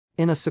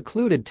In a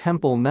secluded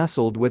temple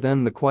nestled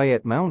within the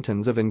quiet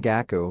mountains of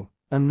Engaku,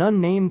 a nun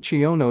named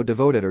Chiyono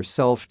devoted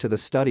herself to the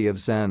study of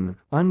Zen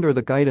under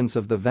the guidance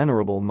of the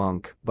venerable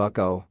monk,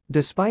 Bucko.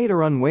 Despite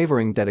her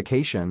unwavering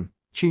dedication,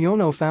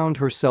 Chiyono found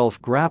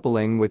herself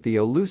grappling with the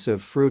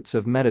elusive fruits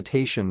of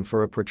meditation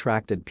for a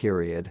protracted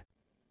period.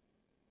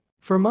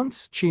 For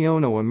months,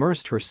 Chiyono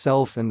immersed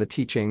herself in the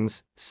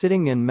teachings,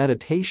 sitting in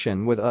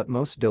meditation with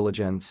utmost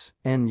diligence,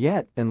 and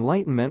yet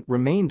enlightenment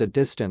remained a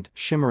distant,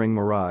 shimmering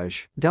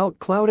mirage. Doubt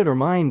clouded her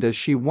mind as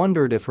she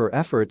wondered if her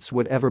efforts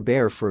would ever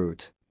bear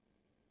fruit.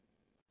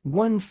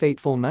 One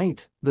fateful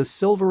night, the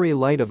silvery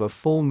light of a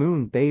full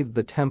moon bathed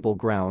the temple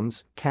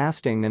grounds,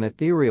 casting an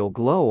ethereal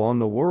glow on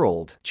the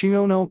world.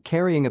 Chiyono,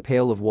 carrying a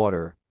pail of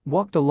water,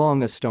 walked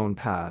along a stone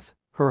path,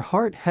 her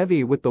heart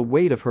heavy with the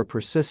weight of her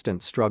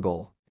persistent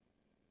struggle.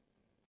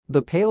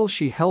 The pail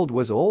she held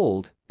was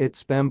old,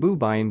 its bamboo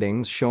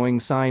bindings showing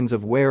signs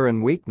of wear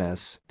and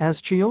weakness.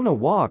 As Chiyono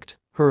walked,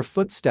 her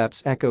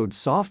footsteps echoed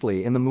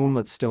softly in the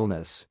moonlit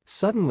stillness.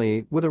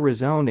 Suddenly, with a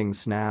resounding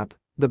snap,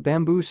 the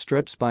bamboo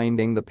strips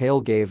binding the pail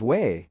gave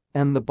way,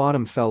 and the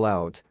bottom fell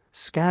out,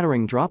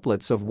 scattering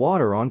droplets of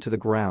water onto the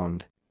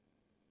ground.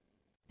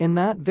 In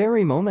that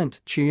very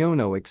moment,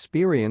 Chiyono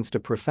experienced a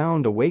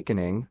profound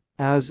awakening,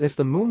 as if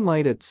the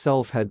moonlight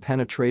itself had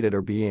penetrated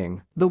her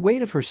being. The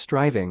weight of her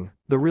striving,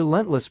 the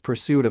relentless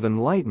pursuit of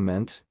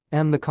enlightenment,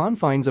 and the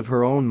confines of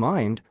her own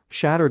mind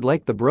shattered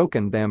like the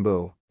broken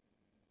bamboo.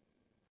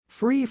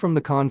 Free from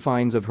the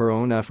confines of her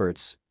own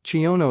efforts,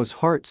 Chiyono's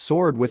heart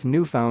soared with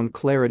newfound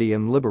clarity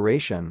and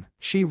liberation.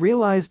 She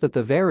realized that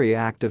the very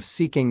act of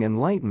seeking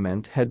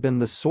enlightenment had been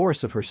the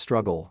source of her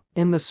struggle.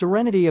 In the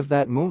serenity of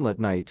that moonlit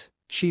night,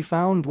 she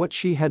found what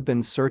she had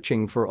been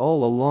searching for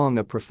all along,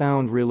 a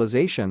profound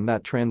realization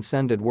that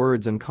transcended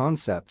words and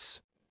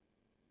concepts.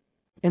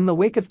 In the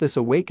wake of this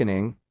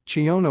awakening,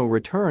 Chiyono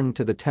returned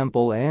to the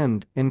temple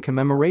and, in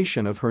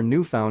commemoration of her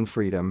newfound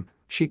freedom,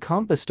 she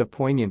composed a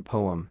poignant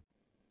poem.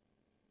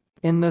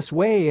 In this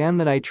way and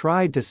that I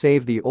tried to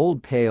save the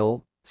old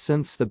pail,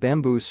 since the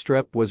bamboo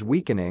strip was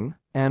weakening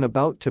and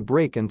about to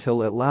break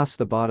until at last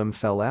the bottom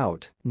fell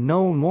out.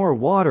 No more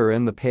water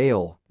in the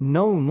pail,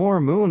 no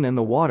more moon in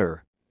the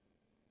water.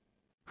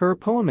 Her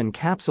poem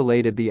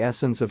encapsulated the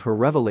essence of her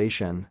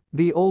revelation.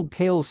 The old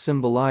pail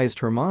symbolized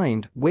her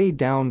mind, weighed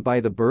down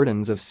by the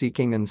burdens of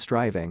seeking and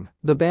striving.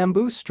 The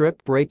bamboo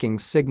strip breaking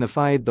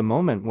signified the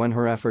moment when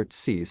her efforts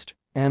ceased,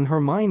 and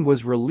her mind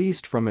was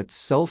released from its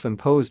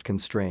self-imposed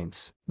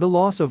constraints. The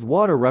loss of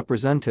water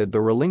represented the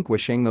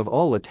relinquishing of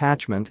all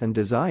attachment and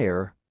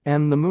desire,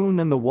 and the moon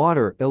and the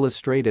water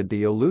illustrated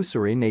the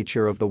illusory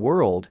nature of the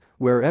world,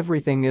 where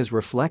everything is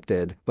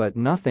reflected but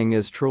nothing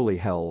is truly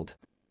held.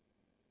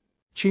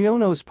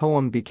 Chiyono's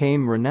poem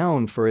became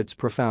renowned for its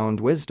profound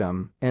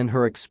wisdom, and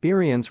her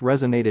experience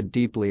resonated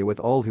deeply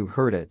with all who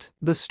heard it.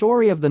 The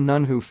story of the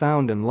nun who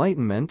found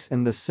enlightenment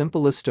in the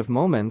simplest of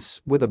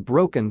moments, with a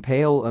broken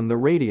pail and the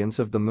radiance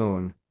of the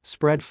moon,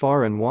 spread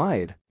far and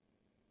wide.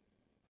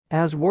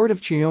 As word of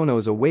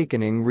Chiyono's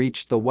awakening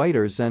reached the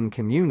wider Zen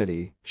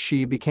community,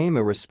 she became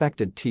a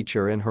respected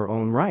teacher in her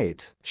own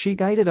right. She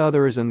guided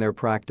others in their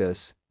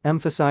practice,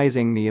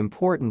 emphasizing the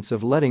importance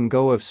of letting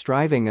go of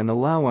striving and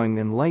allowing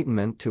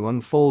enlightenment to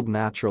unfold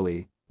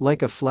naturally,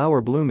 like a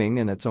flower blooming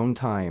in its own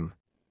time.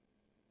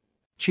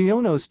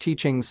 Chiyono's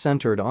teachings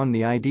centered on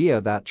the idea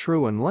that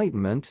true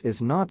enlightenment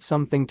is not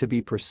something to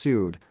be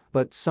pursued,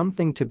 but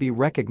something to be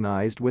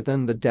recognized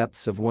within the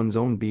depths of one's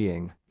own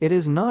being. It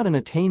is not an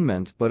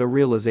attainment but a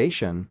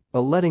realization, a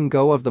letting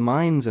go of the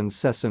mind's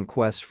incessant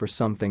quest for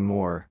something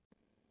more.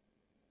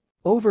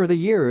 Over the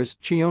years,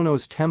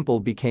 Chiyono's temple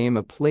became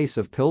a place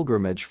of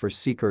pilgrimage for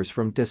seekers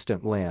from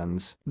distant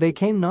lands. They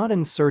came not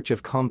in search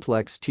of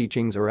complex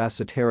teachings or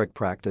esoteric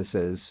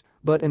practices,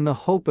 but in the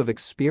hope of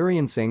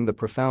experiencing the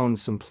profound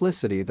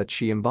simplicity that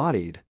she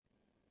embodied.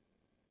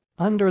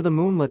 Under the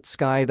moonlit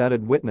sky that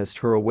had witnessed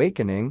her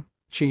awakening,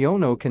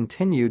 Chiyono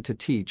continued to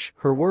teach,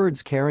 her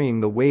words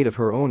carrying the weight of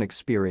her own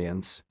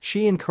experience.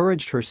 She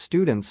encouraged her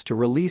students to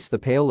release the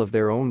pail of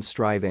their own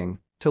striving,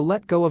 to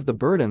let go of the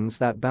burdens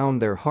that bound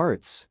their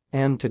hearts,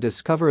 and to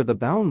discover the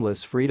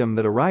boundless freedom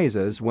that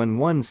arises when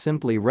one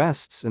simply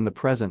rests in the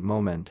present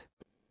moment.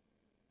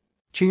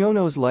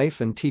 Chiyono's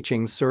life and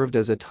teachings served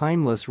as a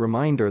timeless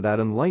reminder that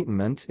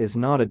enlightenment is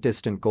not a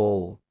distant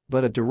goal,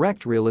 but a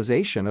direct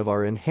realization of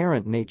our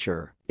inherent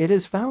nature. It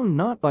is found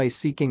not by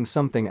seeking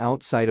something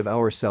outside of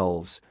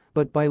ourselves,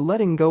 but by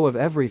letting go of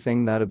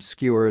everything that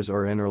obscures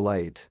our inner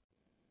light.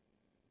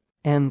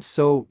 And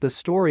so, the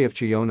story of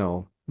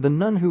Chiyono, the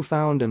nun who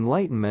found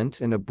enlightenment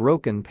in a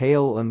broken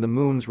pail and the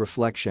moon's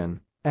reflection,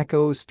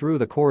 echoes through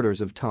the corridors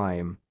of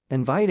time,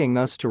 inviting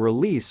us to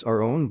release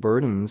our own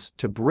burdens,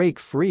 to break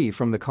free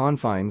from the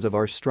confines of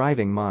our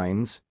striving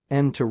minds,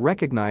 and to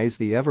recognize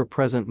the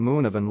ever-present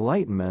moon of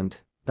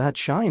enlightenment that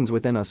shines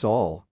within us all.